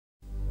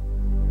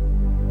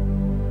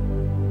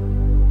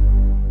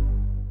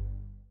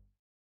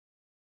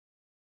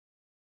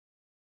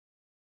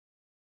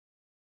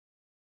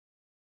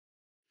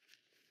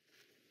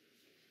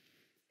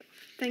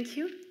Thank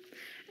you.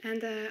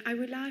 And I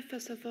would like,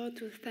 first of all,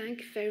 to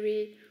thank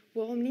very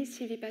warmly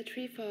Sylvie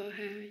Patry for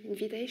her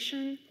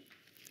invitation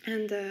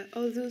and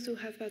all those who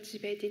have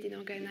participated in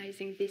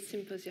organizing this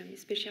symposium,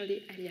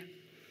 especially Alia.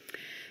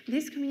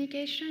 This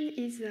communication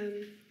is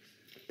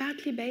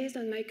partly based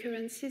on my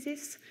current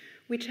thesis,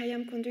 which I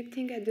am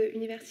conducting at the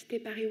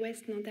Université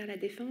Paris X-Nanterre La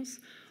Défense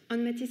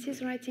on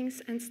Matisse's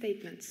writings and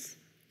statements.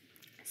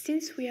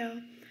 Since we are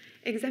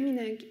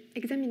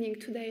examining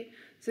today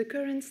the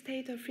current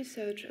state of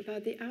research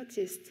about the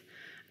artist,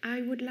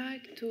 I would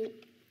like to...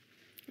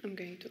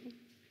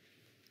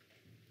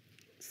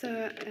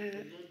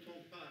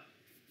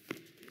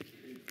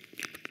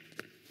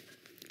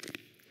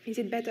 is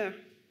it better?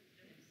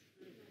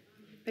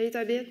 A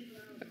little bit?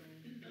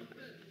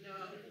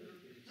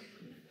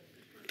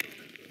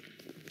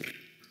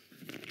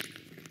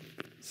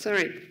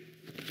 Sorry.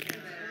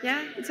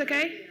 Yeah, it's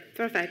okay?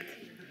 Perfect.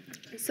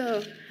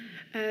 So,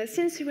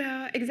 since we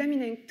are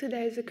examining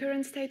today the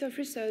current state of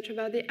research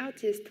about the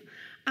artist,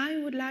 I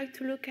would like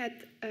to look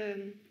at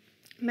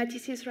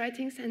Matisse's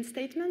writings and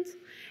statements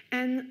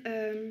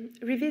and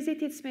revisit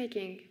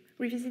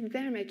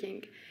their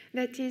making.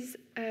 That is,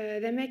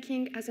 their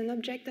making as an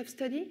object of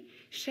study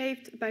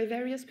shaped by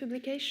various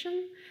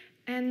publications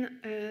and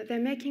their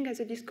making as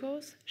a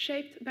discourse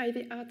shaped by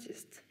the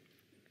artist.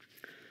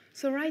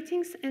 So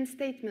writings and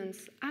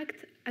statements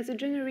act as a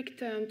generic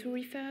term to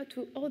refer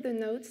to all the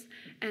notes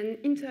and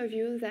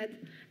interviews that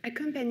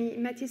accompany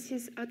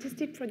Matisse's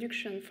artistic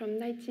production from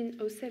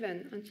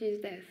 1907 until his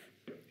death.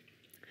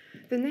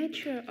 The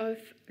nature of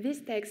this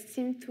text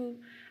seemed to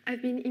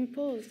have been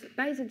imposed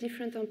by the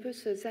different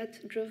impulses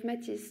that drove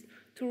Matisse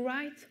to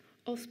write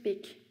or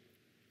speak,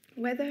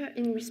 whether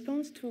in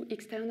response to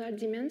external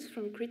demands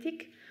from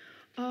critics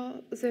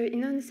or the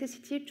inner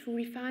necessity to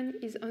refine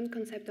his own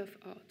concept of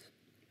art.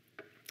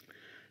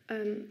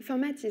 For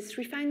Matisse,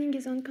 refining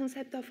his own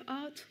concept of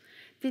art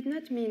did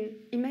not mean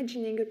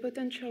imagining a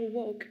potential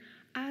work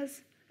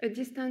as a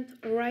distant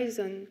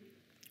horizon,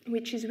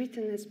 which is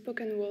written and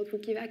spoken word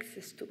would give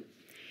access to.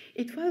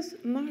 It was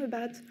more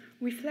about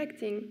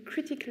reflecting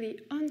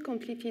critically on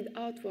completed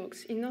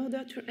artworks in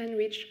order to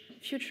enrich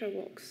future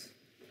works.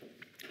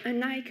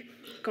 Unlike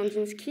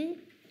Kandinsky,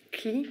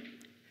 Klee,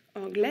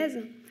 or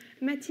Glaise,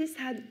 Matisse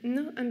had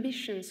no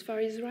ambitions for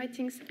his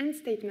writings and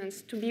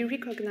statements to be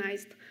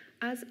recognized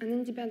as an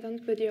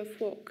independent body of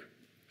work.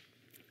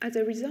 As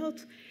a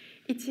result,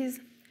 it is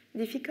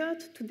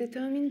difficult to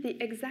determine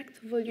the exact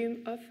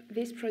volume of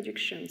these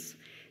productions,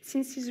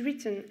 since his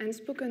written and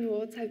spoken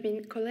words have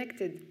been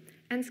collected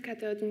and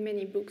scattered in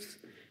many books,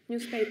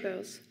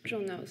 newspapers,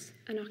 journals,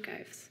 and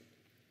archives.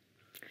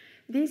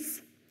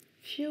 These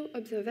few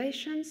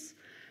observations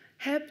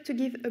help to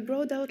give a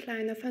broad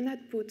outline of an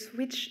output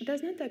which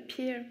does not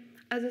appear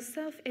as a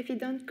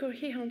self-evident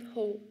coherent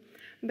whole,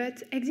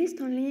 but exists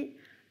only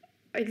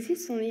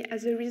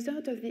as a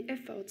result of the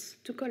efforts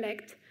to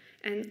collect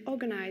and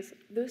organize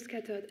those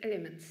scattered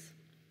elements.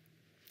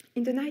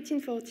 In the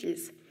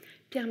 1940s,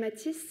 Pierre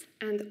Matisse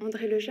and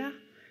André Lejar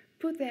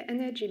put their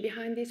energy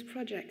behind this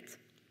project.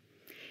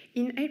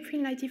 In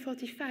April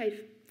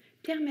 1945,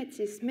 Pierre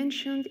Matisse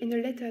mentioned in a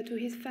letter to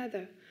his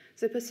father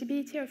the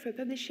possibility of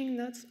republishing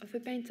notes of a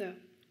painter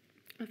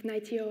of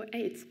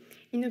 1908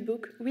 in a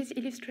book with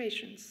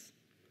illustrations.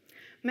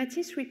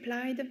 Matisse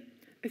replied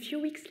a few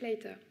weeks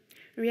later,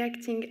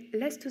 reacting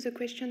less to the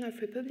question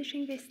of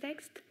republishing this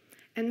text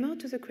and more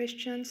to the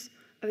questions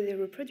of their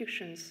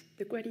reproductions,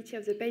 the quality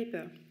of the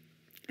paper,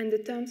 and the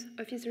terms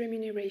of his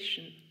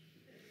remuneration.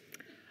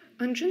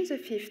 On June the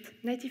 5th,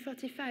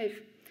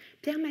 1945,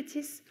 Pierre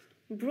Matisse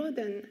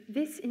broadened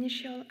this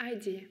initial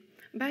idea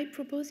by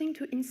proposing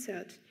to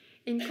insert,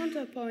 in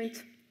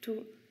counterpoint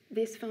to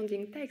this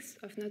founding text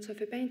of Notes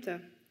of a Painter,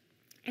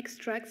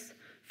 extracts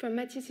from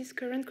Matisse's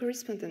current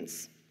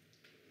correspondence.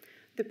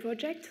 The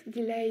project,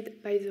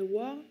 delayed by the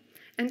war,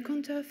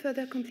 encountered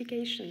further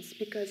complications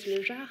because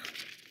Lejar,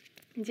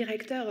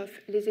 director of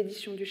Les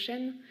Éditions du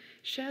Chêne,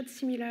 shared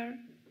similar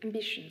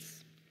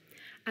ambitions.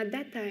 At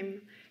that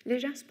time,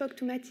 Lejar spoke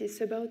to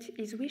Matisse about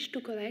his wish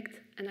to collect,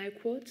 and I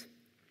quote,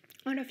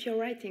 all of your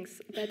writings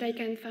that I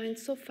can find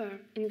so far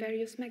in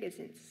various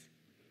magazines.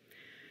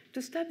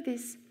 To stop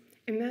this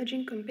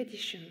emerging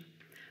competition,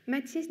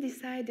 Matisse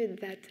decided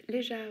that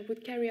Lejar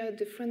would carry out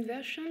the front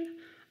version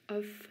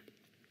of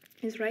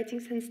his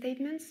writings and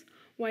statements,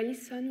 while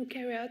his son would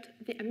carry out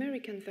the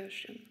American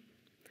version.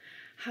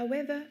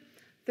 However,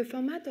 the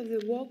format of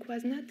the work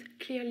was not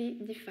clearly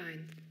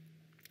defined.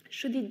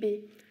 Should it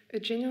be a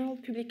general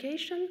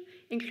publication,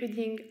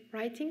 including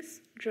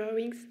writings,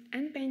 drawings,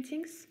 and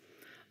paintings,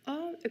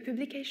 or a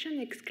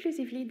publication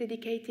exclusively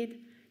dedicated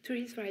to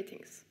his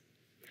writings?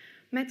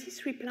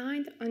 Matisse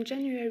replied on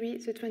January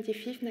the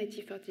 25th,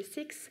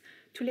 1946,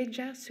 to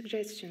Lejar's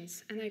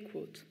suggestions, and I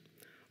quote,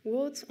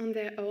 words on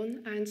their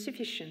own are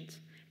insufficient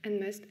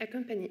and must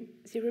accompany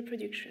the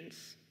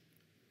reproductions.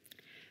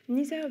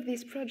 Neither of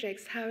these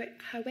projects,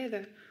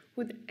 however,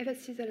 would ever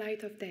see the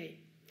light of day.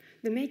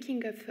 The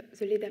making of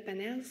the Leda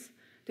panels,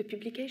 the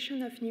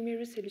publication of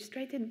numerous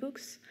illustrated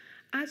books,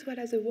 as well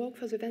as the work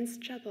for the Vance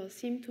Chapel,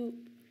 seem to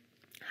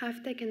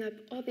have taken up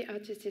all the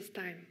artist's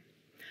time.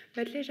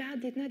 But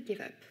Léjard did not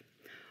give up.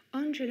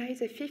 On July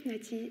the 5th,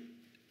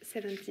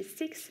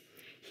 1976,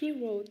 he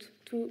wrote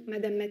to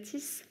Madame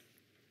Matisse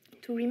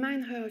to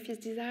remind her of his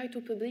desire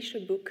to publish a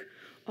book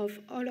of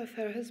all of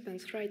her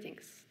husband's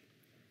writings.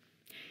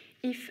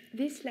 If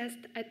this last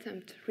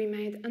attempt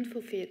remained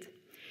unfulfilled,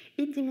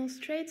 it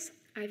demonstrates,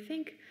 I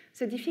think,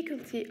 the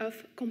difficulty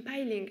of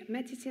compiling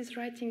Matisse's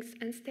writings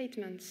and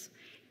statements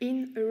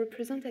in a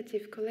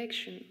representative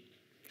collection.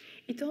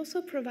 It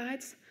also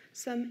provides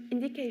some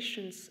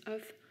indications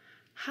of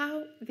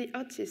how the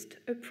artist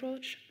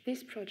approached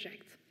this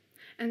project.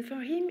 And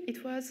for him,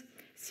 it was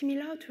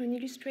similar to an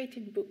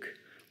illustrated book,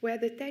 where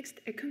the text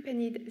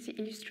accompanied the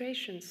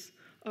illustrations,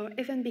 or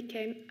even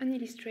became an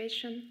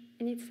illustration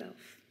in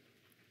itself.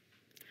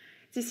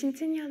 The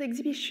centennial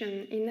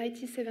exhibition in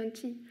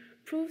 1970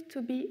 proved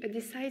to be a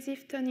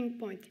decisive turning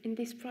point in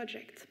this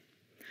project.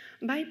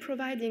 By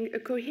providing a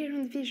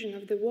coherent vision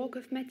of the work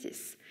of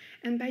Matisse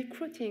and by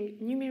quoting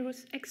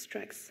numerous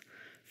extracts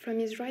from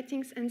his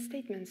writings and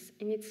statements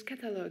in its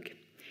catalogue,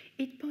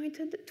 it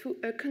pointed to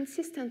a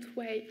consistent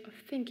way of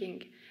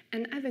thinking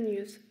and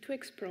avenues to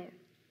explore.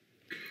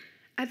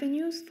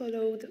 Avenues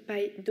followed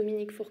by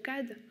Dominique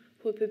Fourcade,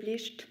 who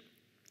published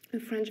a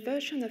French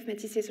version of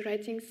Matisse's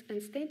writings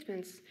and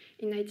statements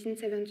in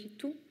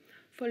 1972,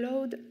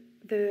 followed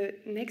the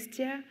next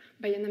year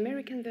by an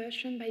American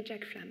version by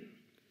Jack Flam.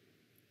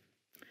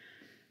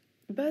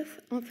 Both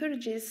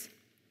anthologies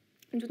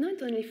do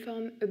not only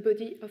form a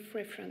body of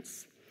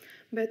reference,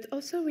 but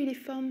also really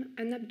form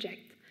an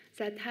object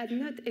that had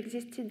not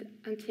existed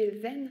until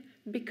then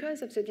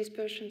because of the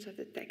dispersions of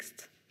the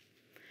text.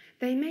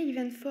 They may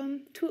even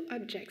form two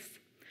objects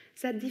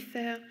that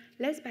differ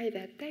less by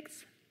their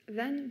text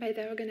than by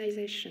their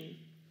organization.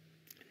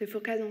 The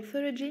Fourcade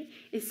anthology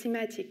is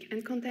thematic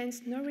and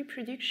contains no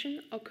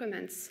reproduction or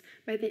comments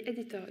by the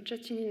editor,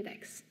 just an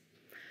index.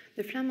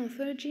 The Flam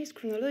anthology is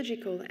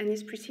chronological and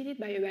is preceded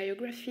by a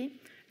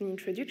biography, an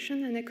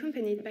introduction, and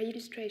accompanied by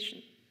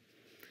illustration.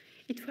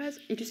 It was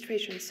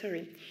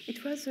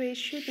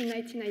reissued in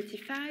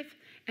 1995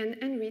 and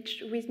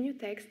enriched with new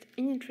text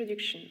in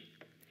introduction.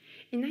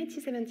 In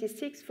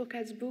 1976,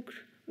 Fourcade's book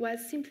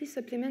was simply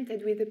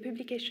supplemented with the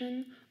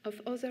publication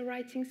of other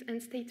writings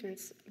and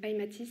statements by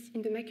Matisse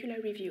in the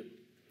Macular Review.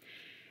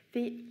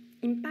 The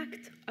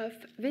impact of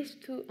these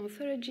two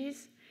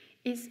anthologies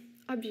is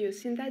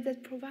obvious in that they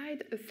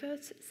provide a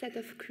first set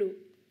of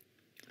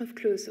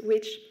clues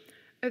which,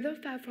 although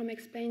far from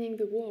explaining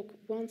the work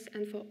once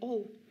and for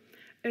all,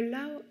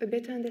 allow a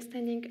better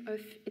understanding of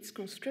its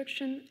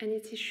construction and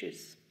its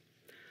issues.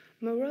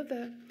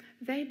 Moreover,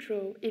 they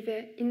draw,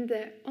 either in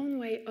their own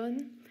way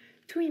on,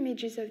 two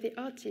images of the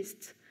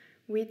artist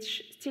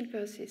which still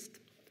persist.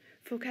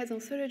 Fourcade's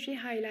anthology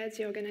highlights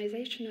the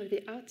organization of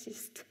the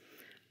artist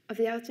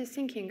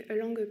thinking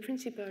along a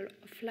principle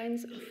of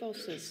lines of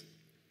forces,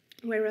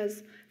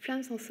 whereas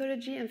Flam's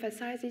anthology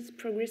emphasizes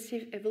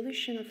progressive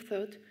evolution of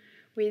thought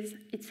with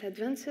its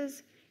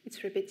advances,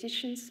 its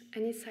repetitions,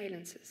 and its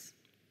silences.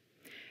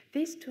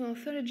 These two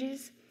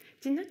anthologies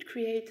did not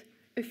create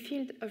a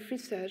field of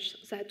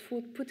research that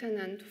would put an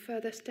end to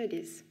further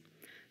studies.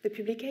 The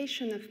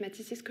publication of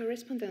Matisse's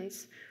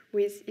correspondence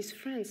with his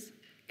friends,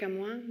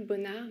 Camoin,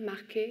 Bonnard,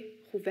 Marquet,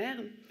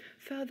 Rouvert,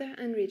 further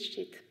enriched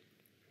it.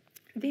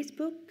 These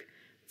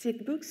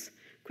books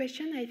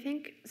question, I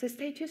think, the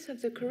status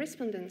of the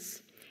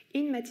correspondence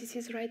in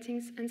Matisse's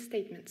writings and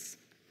statements.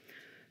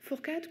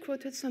 Fourcade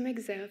quoted some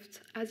excerpts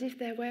as if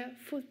they were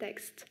full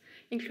text,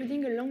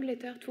 including a long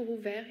letter to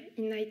Rouvert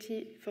in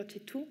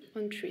 1942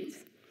 on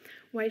trees,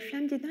 while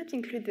Flam did not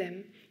include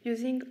them,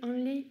 using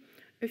only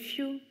a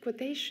few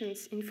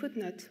quotations in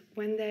footnotes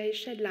when they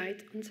shed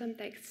light on some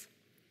texts.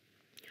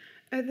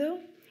 Although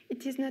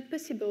it is not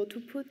possible to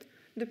put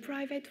the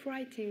private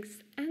writings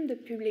and the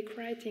public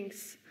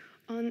writings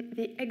on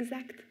the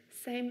exact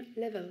same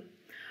level,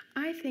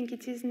 I think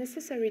it is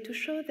necessary to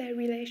show their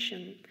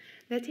relation,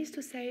 that is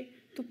to say,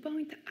 to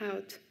point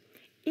out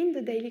in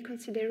the daily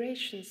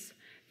considerations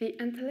the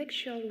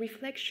intellectual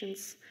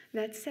reflections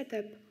that set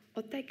up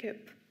or take up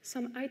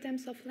some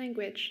items of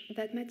language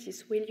that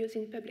Matisse will use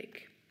in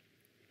public.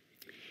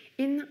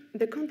 In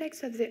the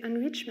context of the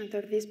enrichment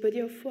of this body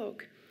of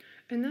work,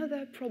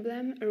 another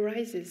problem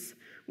arises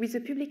with the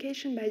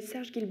publication by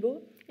Serge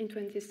Guilbault in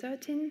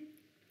 2013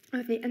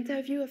 of the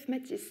interview of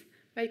Matisse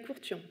by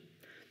Courtion,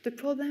 the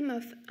problem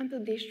of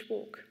unpublished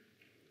work.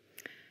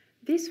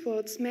 These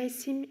words may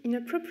seem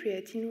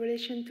inappropriate in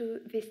relation to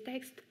this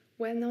text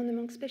well known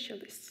among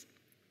specialists.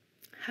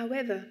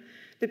 However,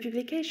 the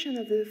publication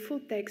of the full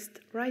text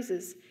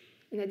raises,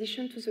 in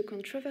addition to the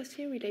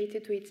controversy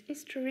related to its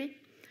history,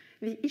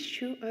 the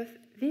issue of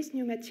this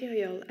new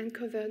material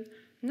uncovered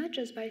not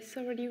just by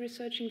thoroughly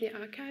researching the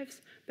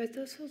archives, but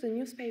also the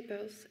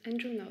newspapers and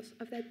journals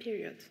of that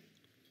period.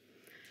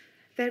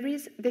 There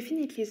is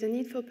definitely the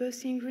need for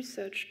pursuing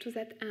research to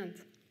that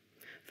end.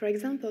 For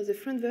example, the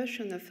front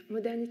version of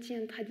Modernity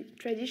and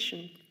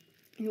Tradition,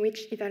 in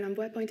which Yves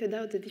Alimbois pointed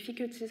out the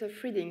difficulties of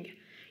reading,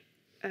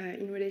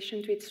 in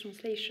relation to its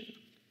translation.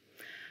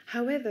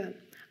 However,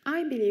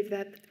 I believe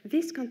that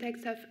this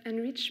context of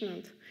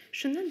enrichment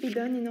should not be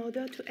done in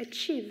order to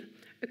achieve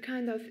a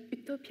kind of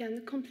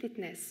utopian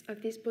completeness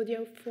of this body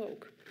of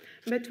work,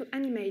 but to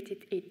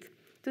animate it,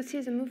 to see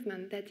the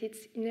movement that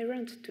is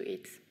inherent to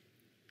it.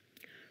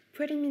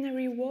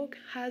 Preliminary work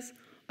has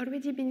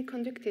already been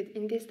conducted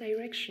in this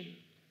direction.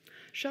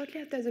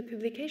 Shortly after the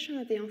publication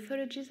of the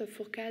anthologies of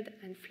Fourcade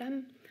and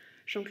Flamme,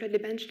 Jean-Claude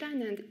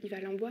Lebenstein and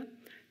Yves Lambois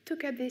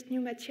took up this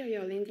new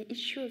material in the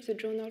issue of the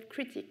journal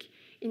Critique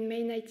in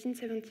May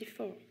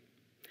 1974.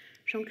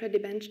 Jean-Claude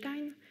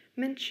Lebenstein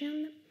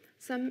mentioned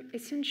some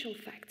essential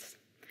facts: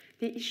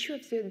 the issue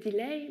of the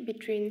delay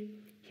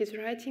between his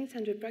writings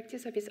and the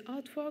practice of his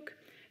artwork,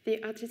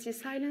 the artistic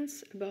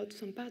silence about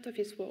some part of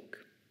his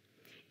work.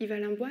 Yves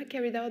Lambois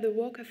carried out the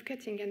work of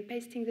cutting and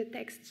pasting the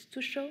texts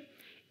to show,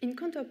 in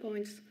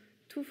counterpoints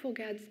to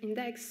Fourcade's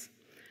index,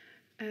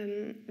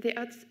 the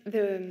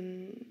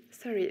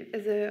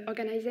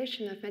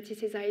organization of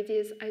Matisse's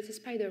ideas as a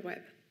spider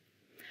web.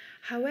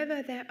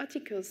 However, their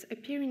articles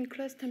appear in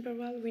close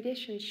temporal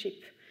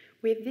relationship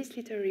with this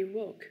literary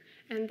work,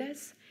 and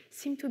thus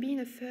seem to be in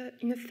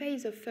a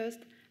phase of first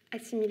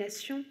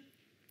assimilation,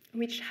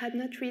 which had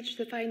not reached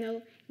the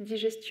final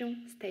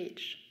digestion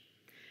stage.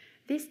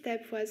 This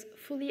step was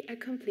fully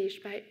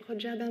accomplished by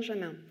Roger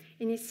Benjamin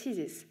in his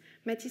thesis,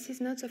 Matisse's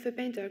Notes of a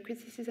Painter,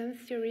 Criticism,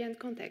 Theory and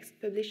Context,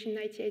 published in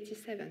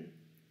 1987.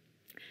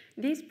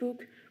 This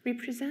book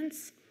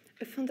represents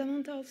a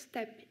fundamental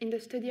step in the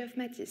study of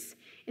Matisse,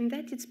 in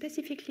that it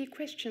specifically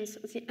questions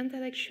the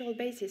intellectual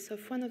basis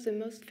of one of the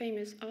most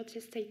famous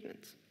artist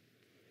statements.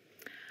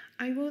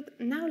 I would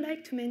now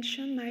like to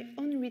mention my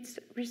own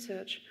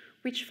research,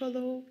 which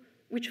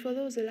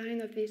follows the line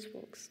of these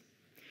works.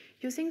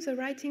 Using the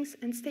writings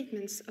and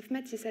statements of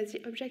Matisse as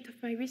the object of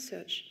my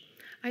research,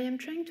 I am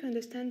trying to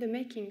understand the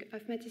making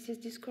of Matisse's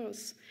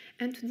discourse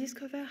and to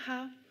discover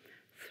how,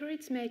 through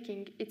its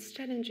making, its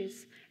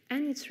challenges,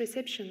 and its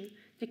reception,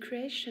 the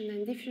creation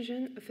and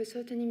diffusion of a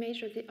certain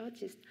image of the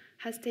artist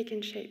has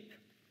taken shape.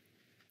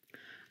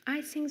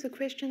 I think the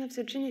question of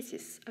the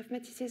genesis of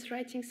Matisse's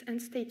writings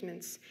and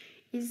statements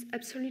is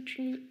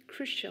absolutely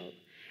crucial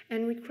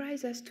and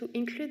requires us to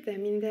include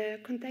them in their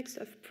context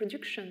of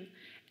production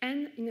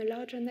and in a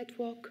larger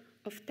network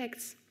of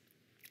texts,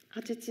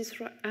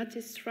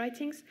 artists'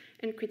 writings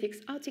and critics'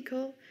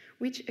 articles,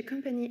 which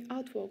accompany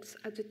artworks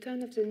at the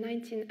turn of the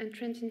 19th and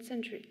 20th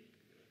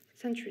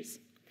centuries.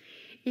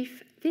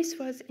 If this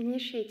was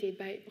initiated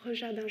by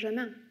Roger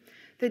Benjamin,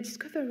 the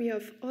discovery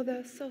of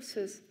other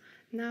sources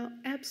now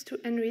helps to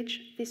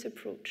enrich this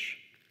approach.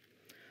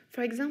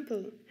 For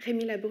example,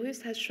 Rémy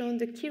Labrousse has shown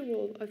the key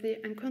role of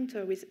the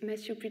encounter with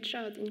Matthew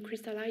Pritchard in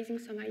crystallizing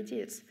some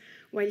ideas,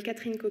 while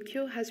Catherine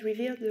Cocchio has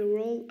revealed the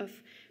role of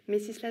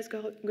Mrs.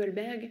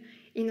 Goldberg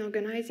in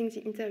organizing the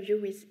interview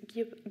with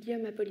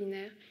Guillaume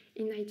Apollinaire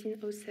in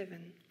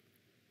 1907.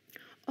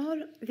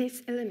 All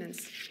these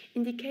elements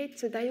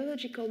indicate the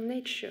dialogical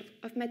nature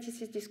of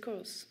Matisse's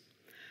discourse.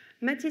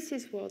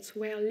 Matisse's words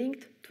were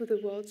linked to the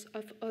words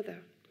of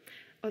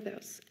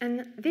others,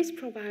 and this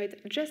provides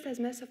just as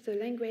much of the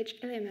language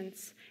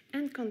elements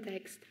and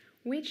context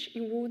which he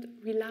would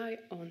rely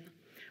on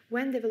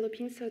when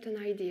developing certain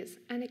ideas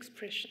and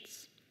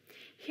expressions.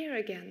 Here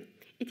again,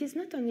 it is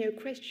not only a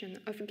question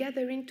of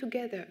gathering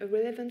together a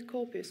relevant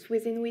corpus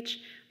within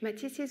which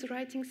Matisse's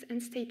writings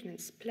and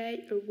statements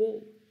play a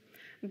role,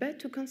 but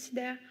to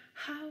consider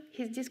how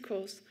his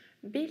discourse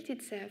built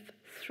itself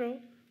through,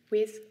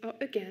 with, or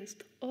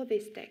against all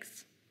these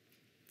texts.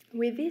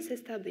 With this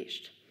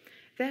established,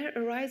 there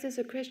arises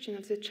a question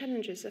of the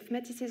challenges of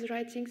Matisse's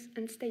writings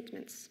and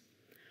statements.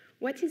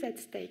 What is at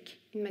stake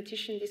in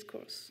Matisse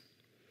discourse?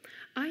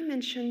 I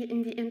mentioned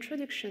in the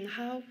introduction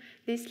how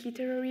this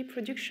literary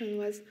production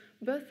was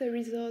both the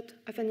result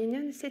of an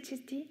inner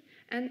necessity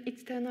and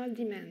external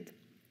demand.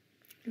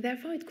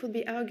 Therefore, it could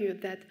be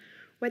argued that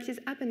what is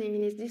happening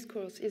in his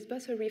discourse is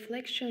both a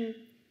reflection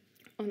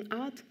on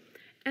art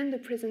and the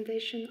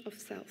presentation of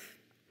self.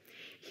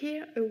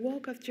 Here, a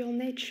work of dual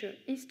nature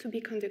is to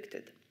be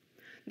conducted.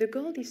 The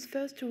goal is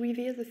first to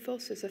reveal the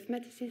forces of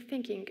Matisse's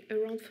thinking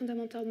around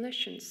fundamental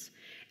notions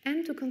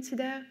and to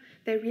consider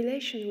their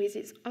relation with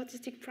his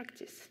artistic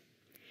practice.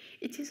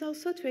 It is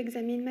also to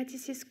examine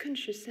Matisse's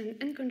conscious and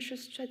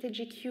unconscious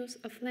strategic use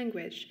of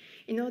language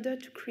in order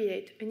to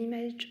create an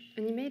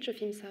image of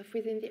himself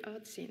within the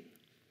art scene.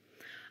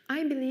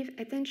 I believe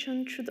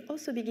attention should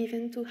also be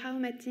given to how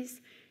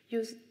Matisse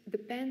used the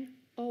pen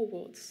or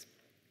words.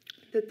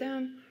 The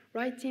term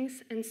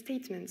writings and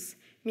statements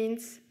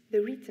means the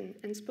written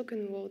and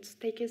spoken words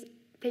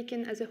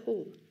taken as a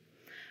whole.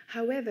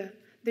 However,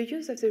 the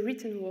use of the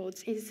written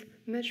words is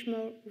much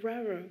more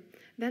rarer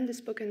than the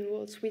spoken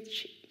words,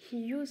 which he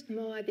used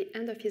more at the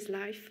end of his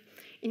life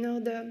in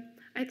order,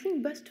 I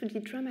think, both to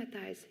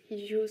de-dramatize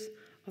his use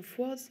of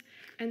words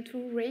and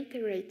to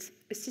reiterate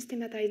a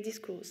systematized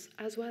discourse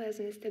as well as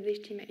an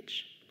established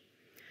image.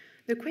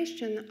 The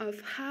question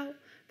of how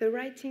the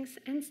writings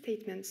and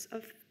statements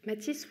of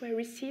Matisse were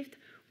received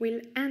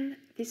will end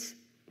this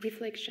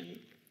reflection.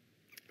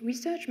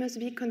 Research must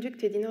be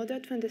conducted in order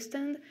to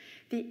understand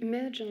the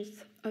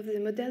emergence of the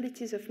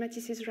modalities of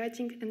Matisse's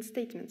writing and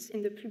statements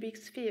in the public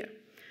sphere,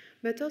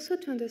 but also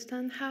to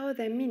understand how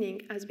their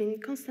meaning has been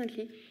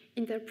constantly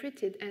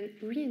interpreted and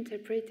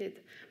reinterpreted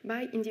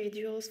by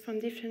individuals from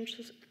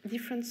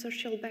different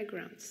social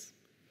backgrounds.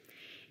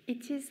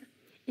 It is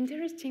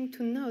interesting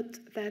to note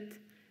that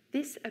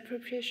this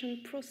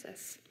appropriation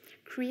process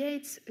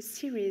creates a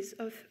series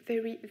of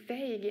very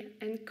vague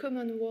and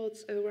common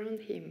words around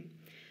him: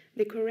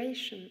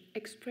 decoration,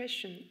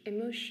 expression,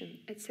 emotion,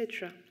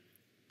 etc.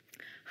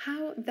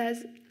 How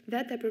does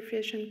that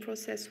appropriation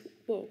process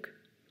work?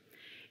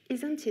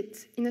 Isn't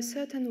it, in a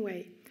certain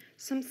way,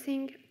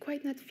 something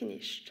quite not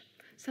finished,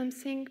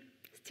 something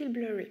still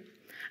blurry,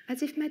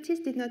 as if Matisse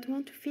did not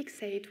want to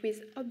fixate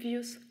with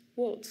obvious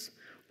words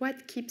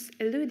what keeps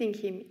eluding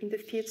him in the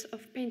fields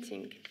of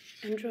painting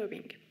and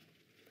drawing?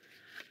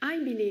 I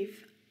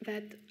believe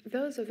that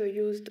those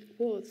overused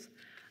words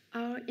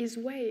are his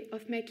way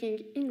of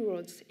making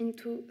inroads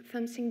into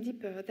something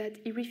deeper that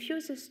he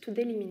refuses to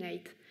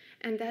delimitate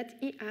and that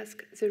he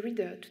asks the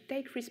reader to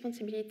take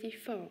responsibility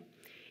for,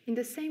 in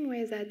the same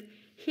way that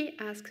he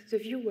asks the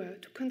viewer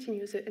to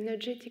continue the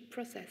energetic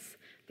process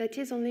that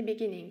is only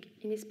beginning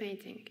in his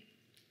painting.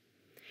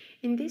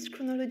 In this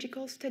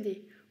chronological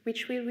study,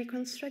 which will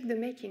reconstruct the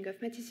making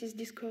of Matisse's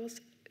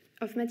discourse,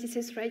 of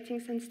Matisse's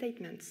writings and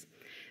statements,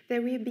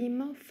 there will be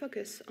more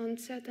focus on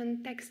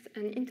certain texts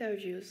and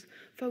interviews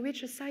for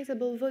which a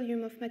sizable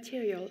volume of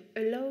material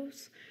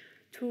allows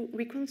to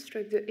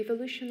reconstruct the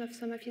evolution of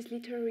some of his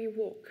literary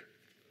work.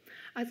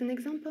 As an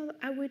example,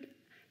 I would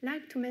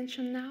like to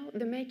mention now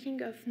the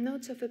making of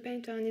Notes of a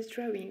Painter on His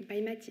Drawing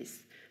by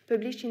Matisse,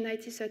 published in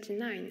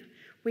 1939,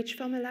 which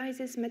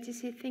formalizes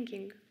Matisse's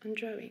thinking on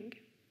drawing.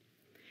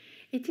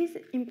 It is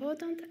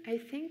important, I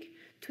think,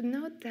 to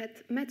note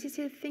that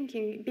Matisse's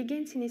thinking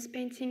begins in his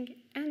painting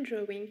and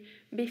drawing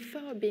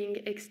before being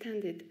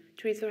extended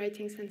to his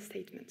writings and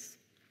statements.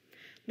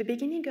 The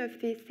beginning of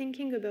the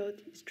thinking about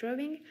his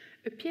drawing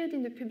appeared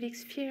in the public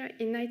sphere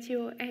in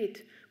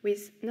 1908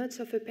 with Notes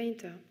of a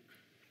Painter,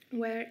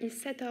 where he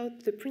set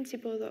out the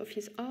principles of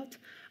his art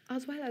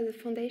as well as the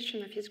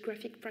foundation of his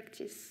graphic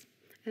practice.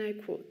 And I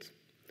quote,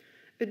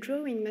 "A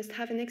drawing must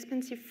have an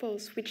expansive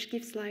force which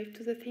gives life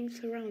to the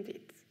things around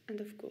it." End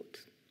of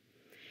quote.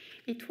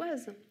 It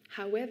was,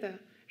 however,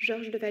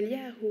 Georges de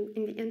Vallière who,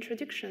 in the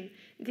introduction,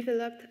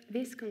 developed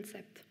this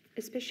concept,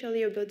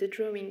 especially about the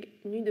drawing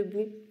nu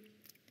debout,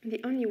 the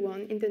only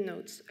one in the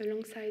notes,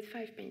 alongside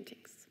 5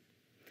 paintings.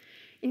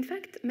 In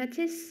fact,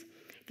 Matisse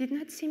did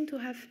not seem to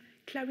have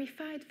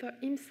clarified for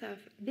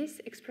himself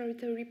this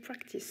exploratory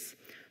practice,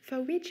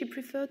 for which he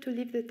preferred to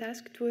leave the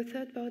task to a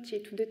third party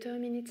to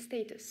determine its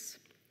status.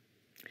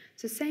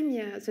 The same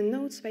year, the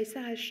notes by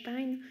Sarah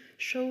Stein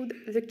showed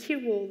the key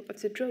role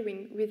of the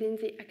drawing within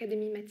the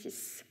Académie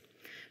Matisse,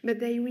 but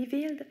they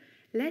revealed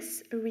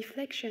less a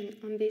reflection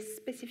on this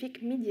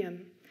specific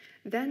medium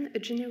than a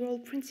general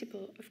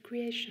principle of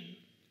creation.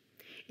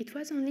 It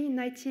was only in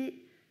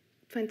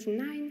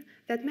 1929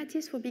 that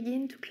Matisse would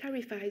begin to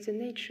clarify the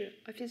nature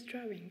of his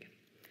drawing.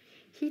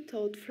 He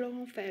told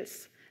Florent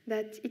Fels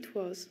that it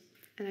was,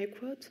 and I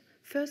quote,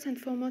 "first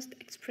and foremost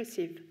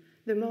expressive.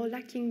 The more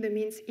lacking the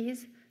means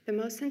is, the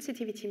more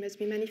sensitivity must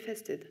be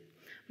manifested.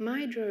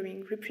 My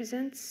drawing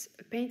represents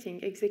a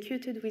painting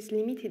executed with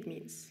limited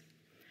means."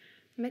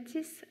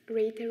 Matisse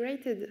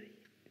reiterated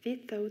this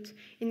thought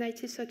in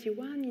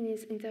 1931 in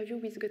his interview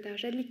with Gotthard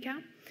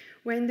Jadlicka,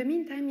 where in the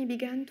meantime he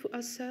began to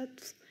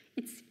assert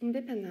its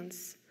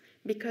independence.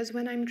 "Because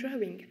when I'm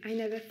drawing, I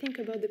never think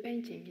about the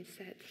painting," he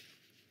said.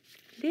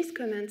 These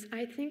comments,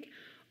 I think,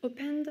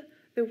 opened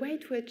the way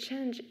to a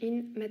change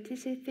in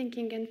Matisse's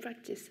thinking and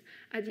practice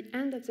at the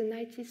end of the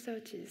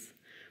 1930s,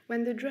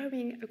 when the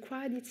drawing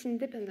acquired its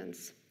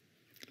independence,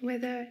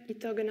 whether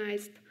it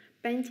organized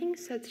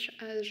paintings such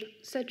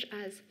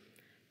as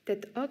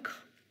Tête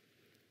ocre,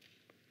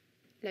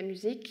 la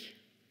musique,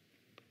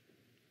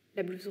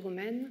 la blouse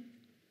romaine,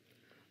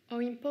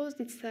 or imposed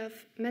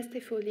itself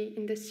masterfully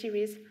in the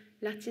series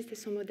L'artiste et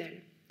son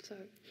modèle. So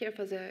here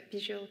for the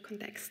visual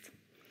context.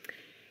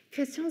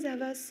 Christian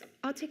Zervos'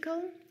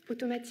 article,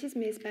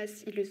 Automatisme et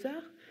espace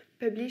illusoire,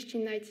 published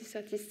in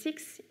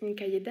 1936 in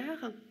Cahiers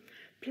d'Art,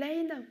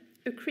 played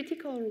a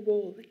critical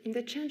role in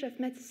the change of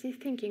Matisse's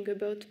thinking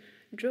about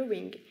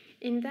drawing,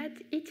 in that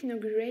it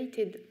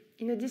inaugurated,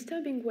 in a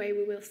disturbing way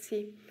we will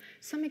see,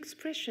 some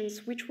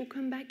expressions which will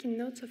come back in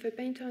Notes of a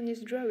Painter on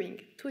His Drawing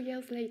 2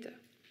 years later.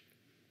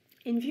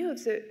 In view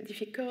of the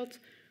difficult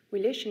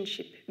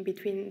relationship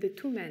between the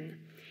two men,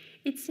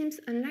 it seems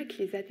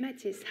unlikely that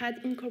Matisse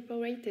had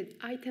incorporated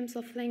items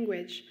of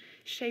language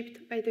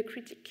shaped by the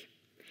critic.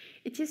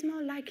 It is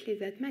more likely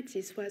that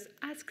Matisse was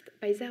asked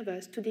by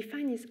Zervos to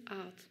define his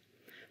art.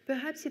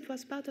 Perhaps it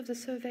was part of the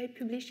survey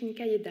published in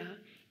Cahiers d'Art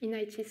in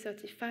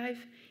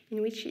 1935,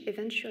 in which he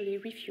eventually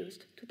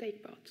refused to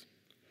take part.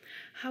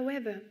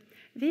 However,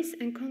 this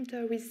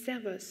encounter with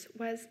Zervos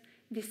was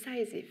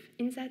decisive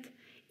in that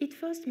it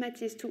forced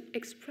Matisse to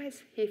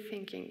express his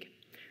thinking,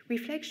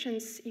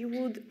 reflections he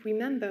would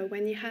remember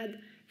when he had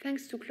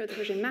thanks to Claude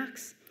Roger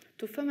Marx,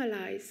 to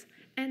formalize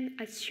and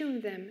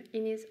assume them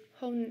in his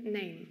own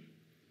name.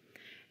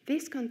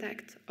 This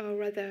contact, or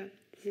rather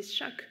this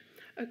shock,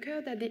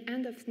 occurred at the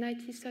end of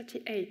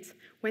 1938,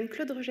 when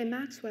Claude Roger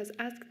Marx was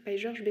asked by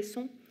Georges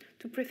Besson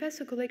to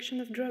preface a collection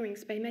of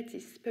drawings by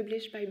Matisse,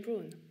 published by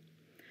Braun.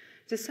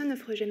 The son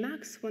of Roger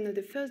Marx, one of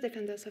the first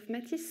defenders of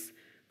Matisse,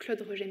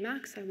 Claude Roger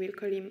Marx, I will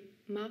call him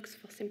Marx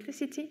for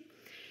simplicity,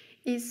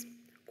 is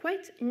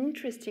quite an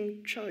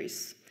interesting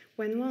choice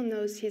when one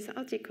knows his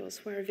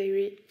articles were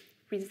very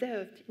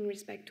reserved in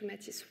respect to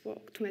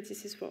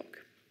Matisse's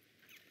work.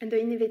 And the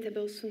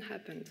inevitable soon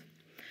happened.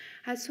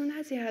 As soon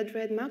as he had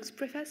read Marx's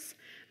preface,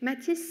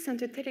 Matisse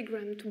sent a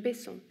telegram to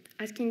Besson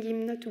asking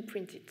him not to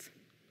print it.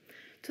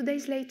 2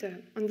 days later,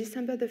 on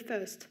December the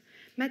 1st,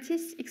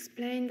 Matisse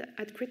explained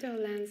at greater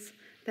length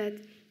that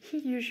he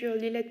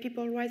usually let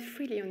people write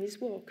freely on his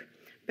work,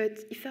 but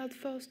he felt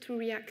forced to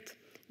react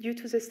due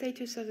to the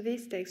status of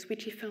these texts,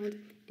 which he found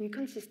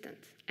inconsistent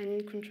and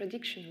in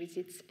contradiction with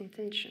its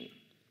intention.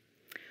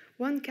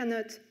 One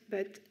cannot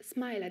but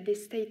smile at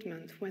this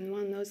statement when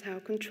one knows how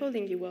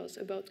controlling he was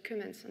about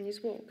comments on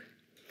his work.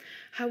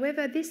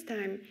 However, this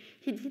time,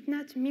 he did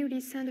not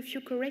merely send a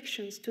few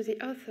corrections to the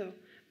author,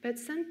 but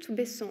sent to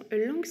Besson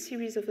a long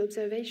series of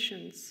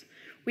observations,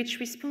 which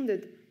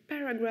responded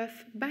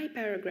paragraph by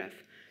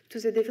paragraph to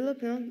the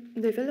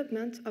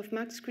development of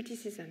Marx's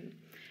criticism.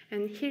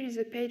 And here is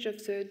a page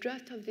of the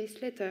draft of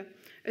this letter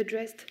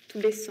addressed to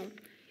Besson,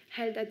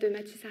 held at the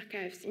Matisse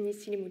archives in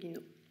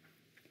Issy-les-Moulineaux.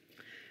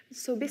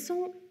 So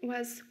Besson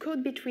was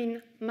caught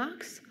between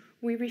Marx,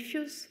 who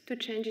refused to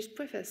change his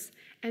preface,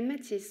 and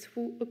Matisse,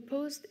 who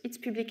opposed its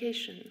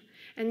publication,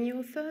 and he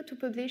offered to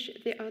publish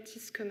the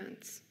artist's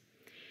comments.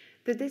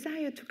 The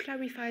desire to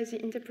clarify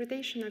the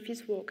interpretation of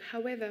his work,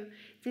 however,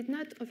 did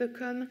not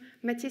overcome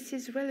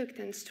Matisse's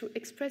reluctance to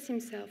express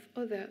himself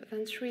other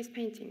than through his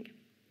painting.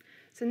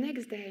 The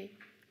next day,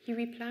 he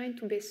replied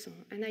to Besson,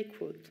 and I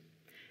quote,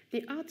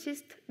 "The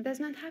artist does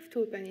not have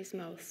to open his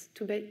mouth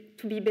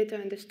to be better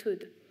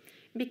understood,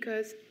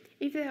 because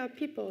if there are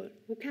people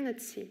who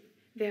cannot see,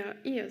 there are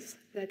ears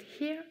that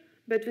hear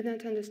but do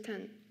not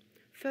understand.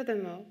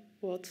 Furthermore,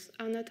 words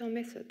are not our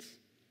methods."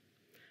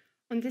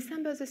 On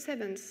December the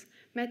 7th,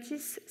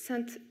 Matisse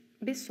sent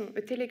Besson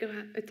a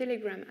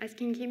telegram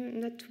asking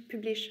him to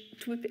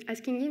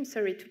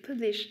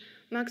publish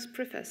Marx's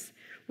preface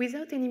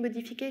without any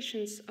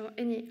modifications or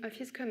any of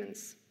his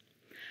comments.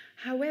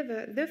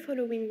 However, the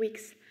following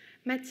weeks,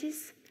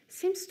 Matisse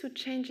seems to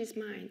change his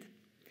mind.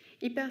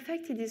 He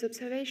perfected his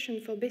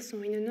observation for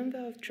Besson in a number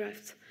of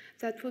drafts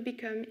that will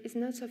become his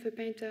notes of a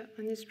painter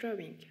on his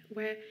drawing,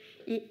 where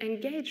he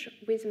engaged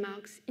with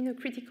Marx in a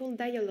critical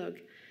dialogue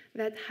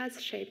that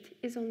has shaped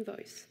his own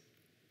voice.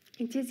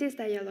 It is this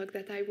dialogue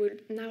that I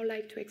would now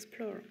like to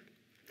explore.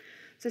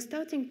 The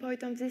starting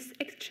point of this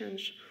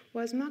exchange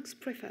was Marx's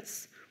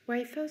preface, where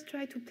he first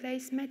tried to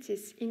place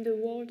Matisse in the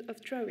world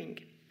of drawing.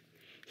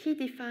 He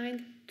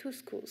defined two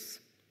schools,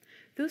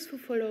 those who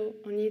follow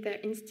only their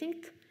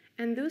instinct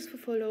and those who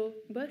follow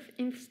both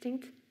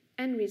instinct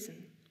and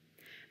reason.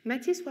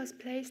 Matisse was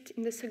placed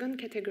in the second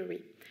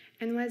category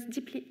and was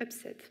deeply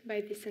upset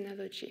by this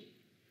analogy.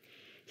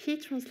 He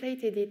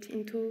translated it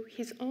into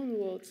his own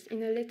words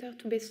in a letter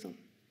to Besson.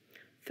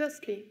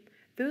 Firstly,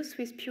 those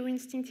with pure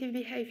instinctive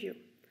behavior.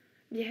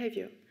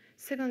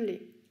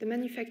 Secondly, the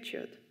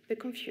manufactured, the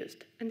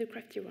confused, and the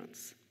crafty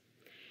ones.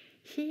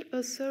 He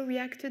also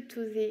reacted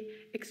to the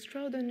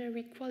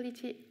extraordinary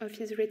quality of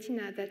his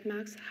retina that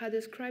Marx had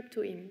ascribed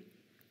to him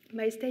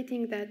by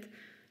stating that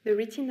the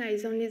retina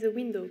is only the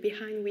window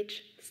behind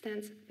which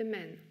stands the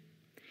man.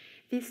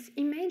 This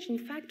image, in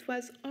fact,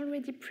 was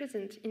already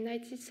present in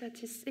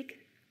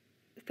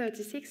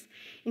 1936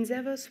 in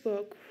Zervo's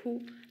work,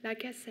 who,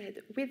 like I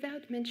said,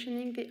 without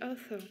mentioning the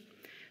author,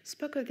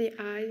 spoke of the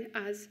eye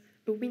as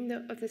a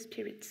window of the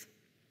spirits.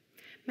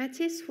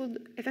 Matisse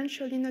would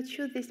eventually not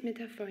use this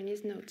metaphor in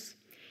his notes.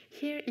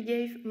 Here he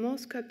gave more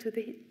scope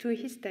to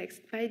his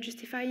text by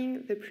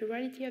justifying the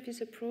plurality of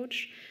his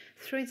approach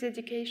through his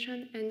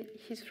education and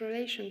his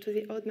relation to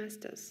the old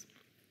masters.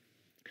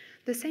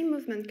 The same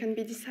movement can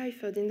be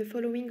deciphered in the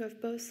following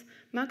of both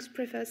Marx's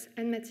preface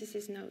and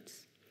Matisse's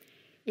notes.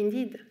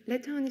 Indeed,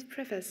 later on his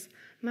preface,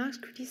 Marx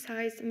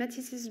criticized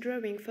Matisse's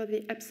drawing for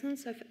the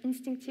absence of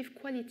instinctive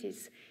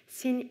qualities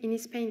seen in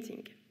his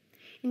painting.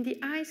 In the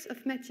eyes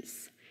of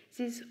Matisse,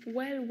 this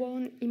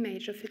well-worn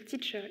image of a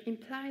teacher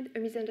implied a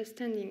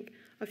misunderstanding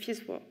of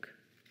his work.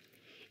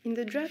 In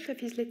the draft of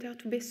his letter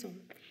to Besson,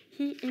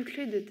 he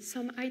included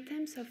some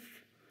items of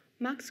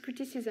Marx's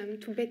criticism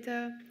to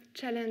better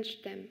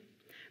challenge them.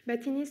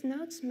 But in his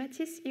notes,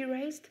 Matisse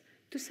erased,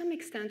 to some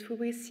extent we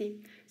will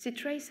see, the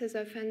traces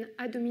of an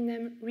ad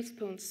hominem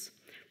response,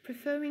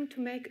 preferring to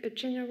make a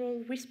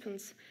general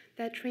response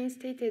that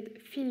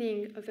reinstated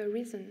feeling over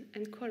reason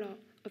and color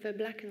over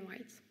black and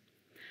white.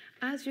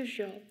 As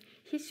usual,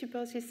 he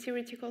supports his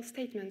theoretical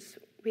statements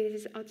with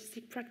his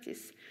artistic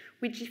practice,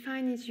 which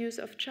define his use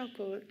of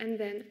charcoal and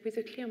then, with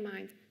a clear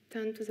mind,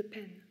 turn to the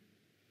pen.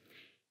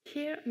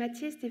 Here,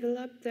 Matisse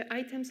developed the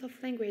items of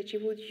language he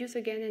would use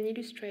again and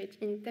illustrate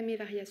in Thème et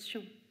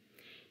Variation.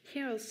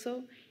 Here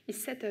also, he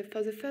set up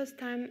for the first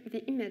time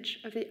the image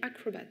of the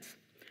acrobat,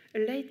 a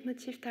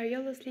leitmotif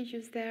tirelessly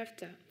used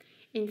thereafter,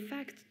 in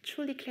fact,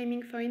 truly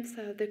claiming for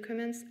himself the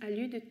comments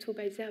alluded to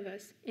by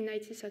Servus in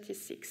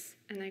 1936,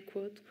 and I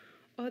quote,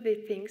 "All the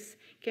things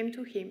came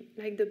to him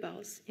like the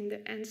balls in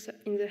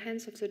the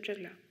hands of the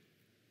juggler."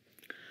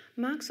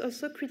 Marx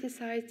also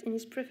criticized in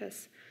his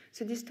preface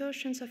the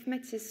distortions of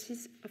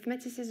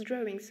Matisse's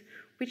drawings,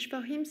 which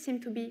for him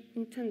seemed to be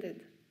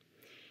intended.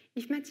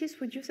 If Matisse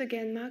would use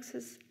again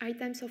Marx's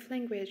items of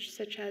language,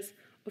 such as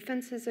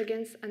offenses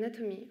against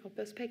anatomy or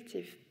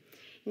perspective,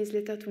 in his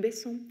letter to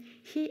Besson,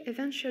 he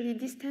eventually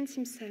distanced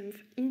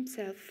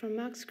himself from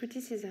Marx's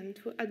criticism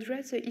to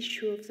address the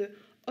issue of the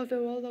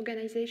overall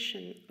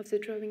organization of the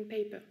drawing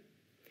paper.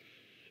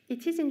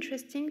 It is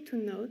interesting to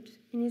note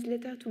in his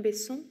letter to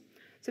Besson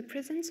the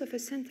presence of a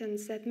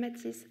sentence that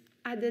Matisse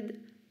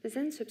added,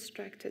 then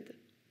subtracted.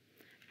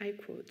 I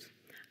quote,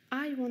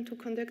 "I want to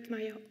conduct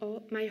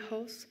my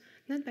horse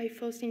not by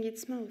forcing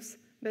its mouth,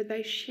 but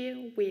by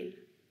sheer will,"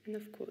 end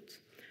of quote,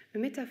 a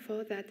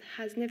metaphor that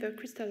has never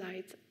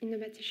crystallized in the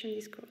Matisseian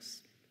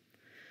discourse.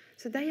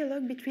 The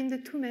dialogue between the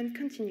two men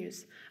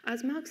continues,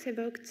 as Marx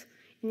evoked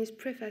in his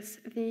preface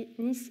the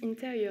Nice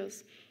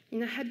interiors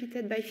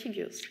inhabited by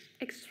figures,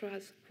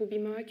 extras would be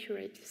more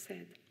accurate, he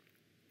said.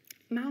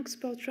 Marx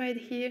portrayed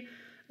here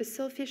a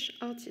selfish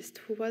artist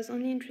who was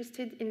only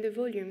interested in the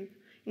volume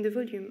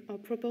or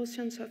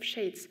proportions of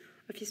shades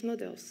of his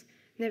models,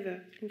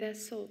 never in their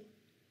soul.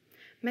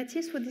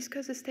 Matisse would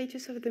discuss the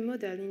status of the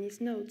model in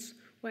his notes,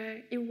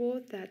 where he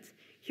wrote that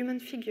human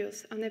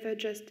figures are never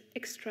just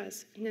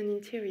extras in an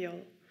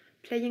interior,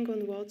 playing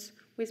on words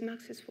with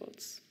Marx's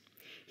words.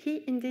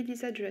 He ended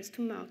his address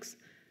to Marx,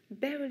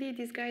 barely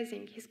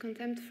disguising his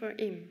contempt for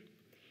him.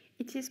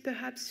 It is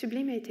perhaps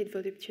sublimated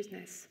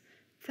voluptuousness,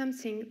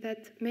 something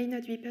that may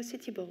not be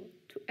perceptible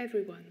to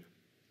everyone.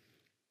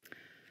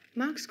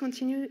 Marx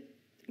continued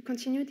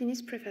in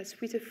his preface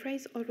with a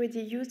phrase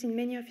already used in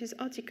many of his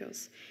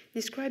articles,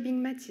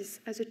 describing Matisse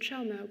as a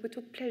charmer who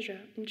took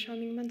pleasure in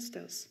charming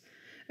monsters,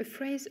 a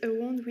phrase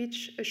around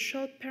which a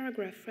short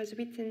paragraph was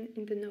written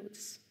in the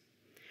notes.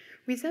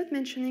 Without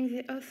mentioning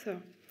the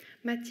author,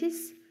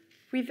 Matisse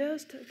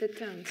reversed the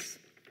terms.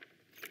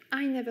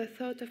 "I never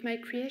thought of my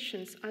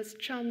creations as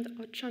charmed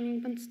or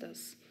charming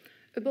monsters.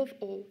 Above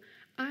all,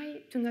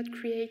 I do not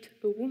create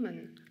a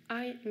woman,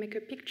 I make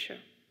a picture."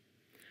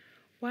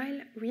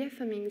 While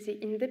reaffirming the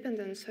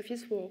independence of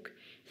his work,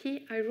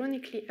 he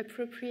ironically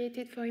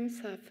appropriated for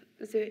himself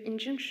the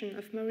injunction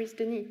of Maurice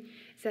Denis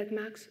that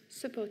Marx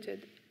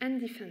supported and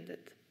defended.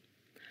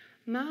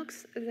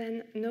 Marx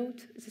then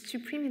noted the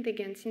supreme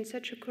elegance in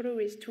such a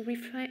colorist to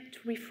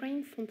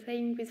refrain from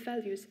playing with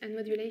values and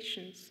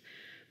modulations,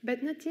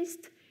 but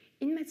noticed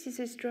in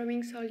Matisse's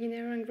drawings or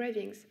linear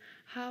engravings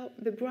how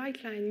the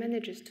bright line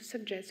manages to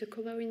suggest the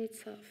color in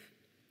itself.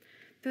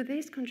 To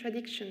this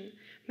contradiction,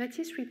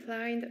 Matisse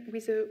replied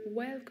with a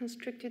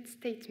well-constructed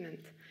statement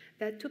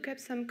that took up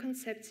some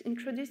concepts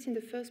introduced in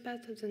the first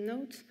part of the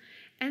notes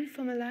and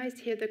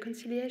formalized here the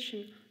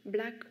conciliation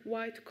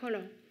black-white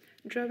color,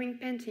 drawing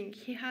painting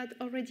he had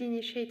already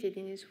initiated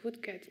in his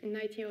woodcut in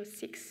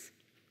 1906.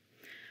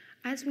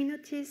 As we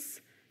notice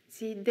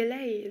the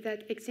delay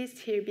that exists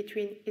here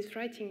between his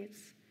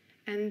writings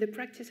and the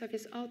practice of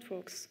his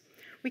artworks,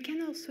 we can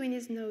also in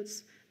his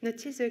notes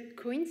notice a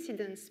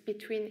coincidence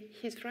between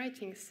his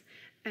writings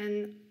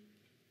and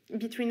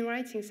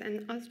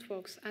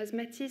artworks, as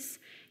Matisse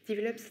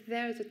develops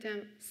there the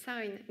term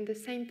sign at the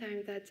same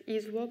time that he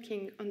is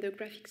working on the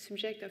graphic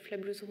subject of La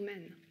Blouse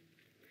Roumaine.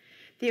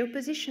 The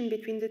opposition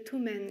between the two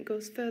men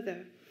goes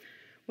further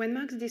when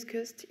Marx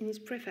discussed in his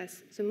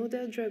preface the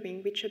model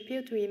drawing which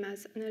appeared to him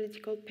as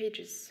analytical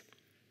pages.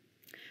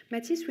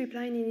 Matisse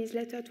replied in his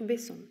letter to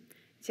Besson,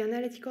 "The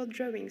analytical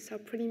drawings are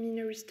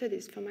preliminary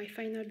studies for my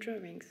final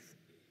drawings."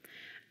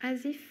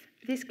 As if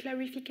this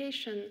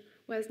clarification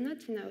was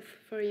not enough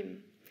for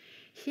him,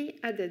 he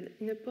added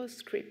in a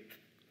postscript,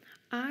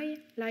 "I,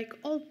 like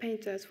all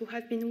painters who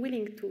have been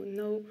willing to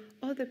know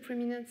all the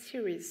prominent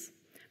theories,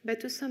 but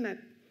to sum up,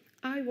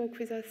 I work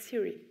without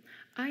theory.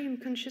 I am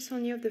conscious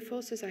only of the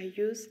forces I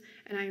use,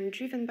 and I am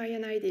driven by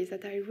an idea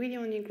that I really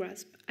only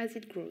grasp as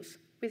it grows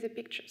with the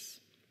pictures."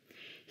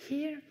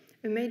 Here,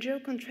 a major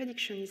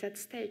contradiction is at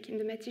stake in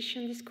the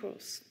Matisseian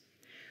discourse.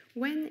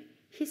 When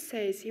he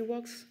says he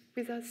works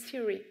without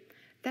theory,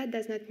 that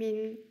does not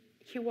mean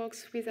he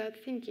works without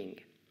thinking.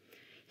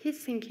 His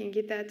thinking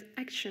is that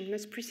action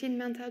must precede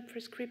mental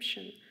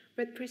prescription,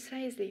 but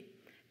precisely,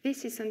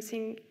 this is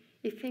something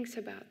he thinks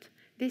about.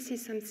 This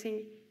is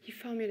something he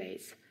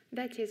formulates.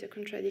 That is the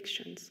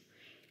contradiction.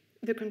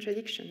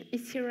 He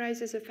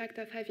theorizes the fact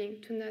of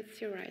having to not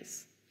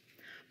theorize.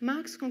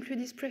 Marx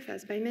concludes his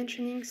preface by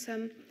mentioning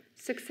some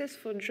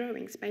successful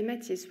drawings by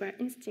Matisse where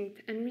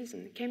instinct and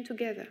reason came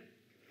together.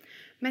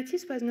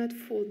 Matisse was not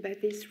fooled by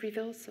this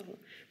reversal,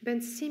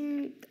 but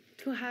seemed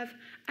to have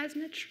as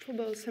much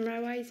trouble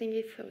summarizing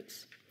his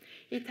thoughts.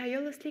 he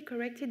tirelessly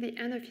corrected the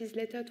end of his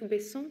letter to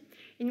Besson,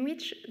 in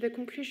which the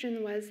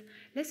conclusion was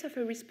less of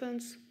a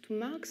response to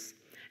Marx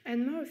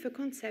and more of a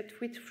concept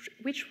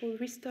which will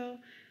restore,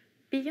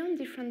 beyond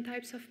different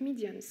types of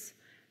mediums,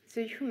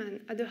 the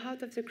human at the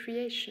heart of the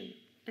creation,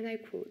 and I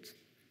quote,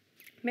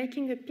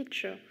 "Making a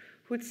picture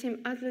would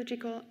seem as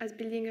logical as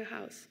building a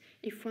house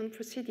if one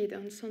proceeded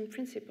on sound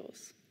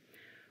principles.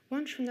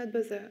 One should not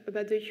bother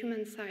about the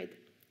human side.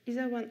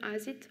 Either one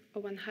has it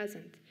or one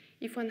hasn't.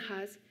 If one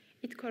has,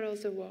 it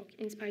colors the work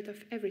in spite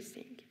of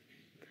everything."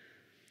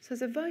 So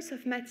the voice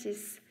of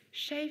Matisse,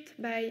 shaped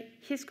by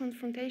his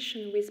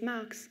confrontation with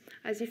Marx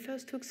as he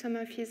first took some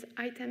of his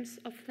items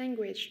of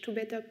language to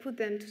better put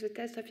them to the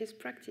test of his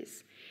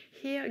practice,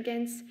 here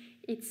gained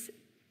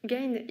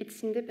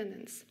its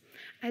independence,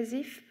 as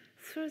if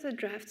through the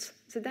drafts,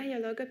 the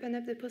dialogue opened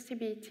up the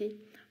possibility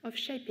of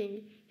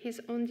shaping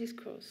his own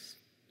discourse.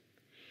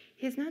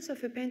 His notes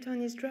of a painter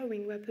on his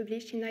drawing were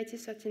published in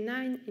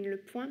 1939 in Le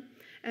Point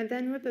and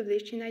then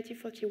republished in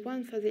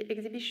 1941 for the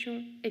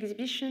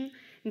exhibition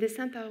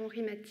Dessins par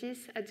Henri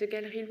Matisse at the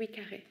Galerie Louis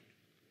Carré.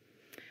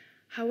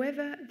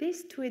 However,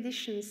 these two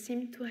editions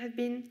seem to have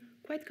been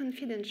quite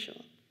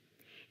confidential.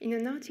 In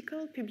an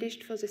article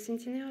published for the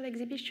Centennial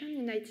exhibition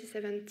in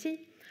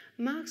 1970,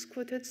 Marx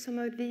quoted some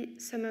of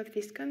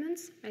these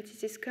comments,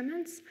 Matisse's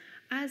comments,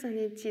 as, and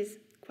it is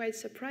quite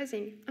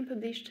surprising,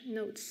 unpublished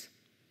notes.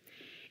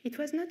 It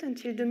was not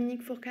until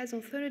Dominique Fourcade's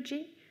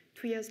anthology,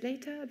 2 years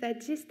later,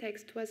 that this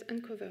text was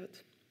uncovered.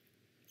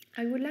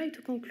 I would like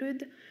to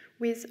conclude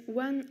with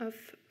one of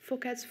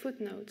Fourcade's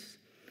footnotes,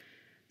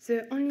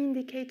 the only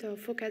indicator of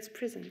Fourcade's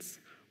presence,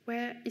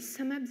 where he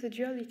sums up the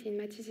duality in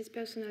Matisse's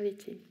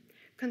personality,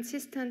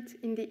 consistent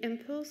in the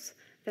impulse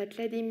that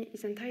led him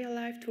his entire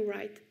life to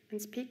write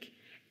and speak,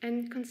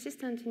 and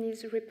consistent in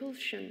his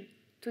repulsion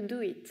to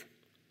do it.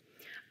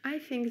 I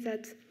think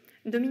that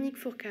Dominique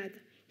Fourcade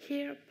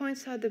here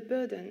points out the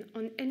burden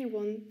on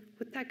anyone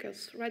who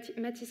tackles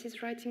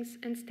Matisse's writings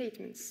and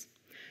statements,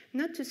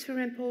 not to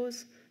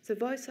superimpose the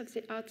voice of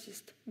the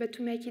artist, but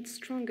to make it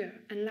stronger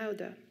and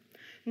louder,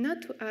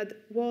 not to add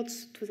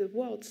words to the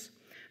words,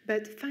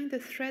 but find the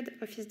thread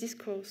of his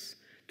discourse,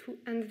 to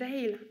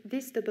unveil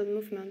this double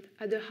movement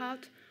at the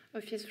heart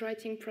of his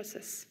writing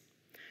process.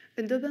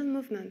 A double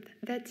movement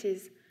that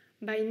is,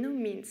 by no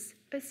means,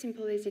 a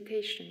simple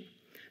hesitation,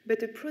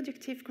 but a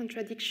productive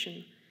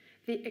contradiction,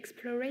 the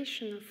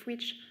exploration of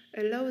which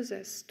allows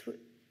us to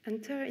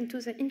enter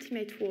into the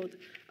intimate world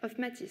of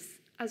Matisse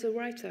as a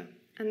writer,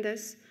 and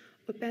thus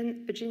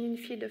open a genuine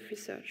field of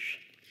research.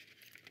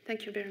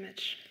 Thank you very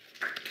much.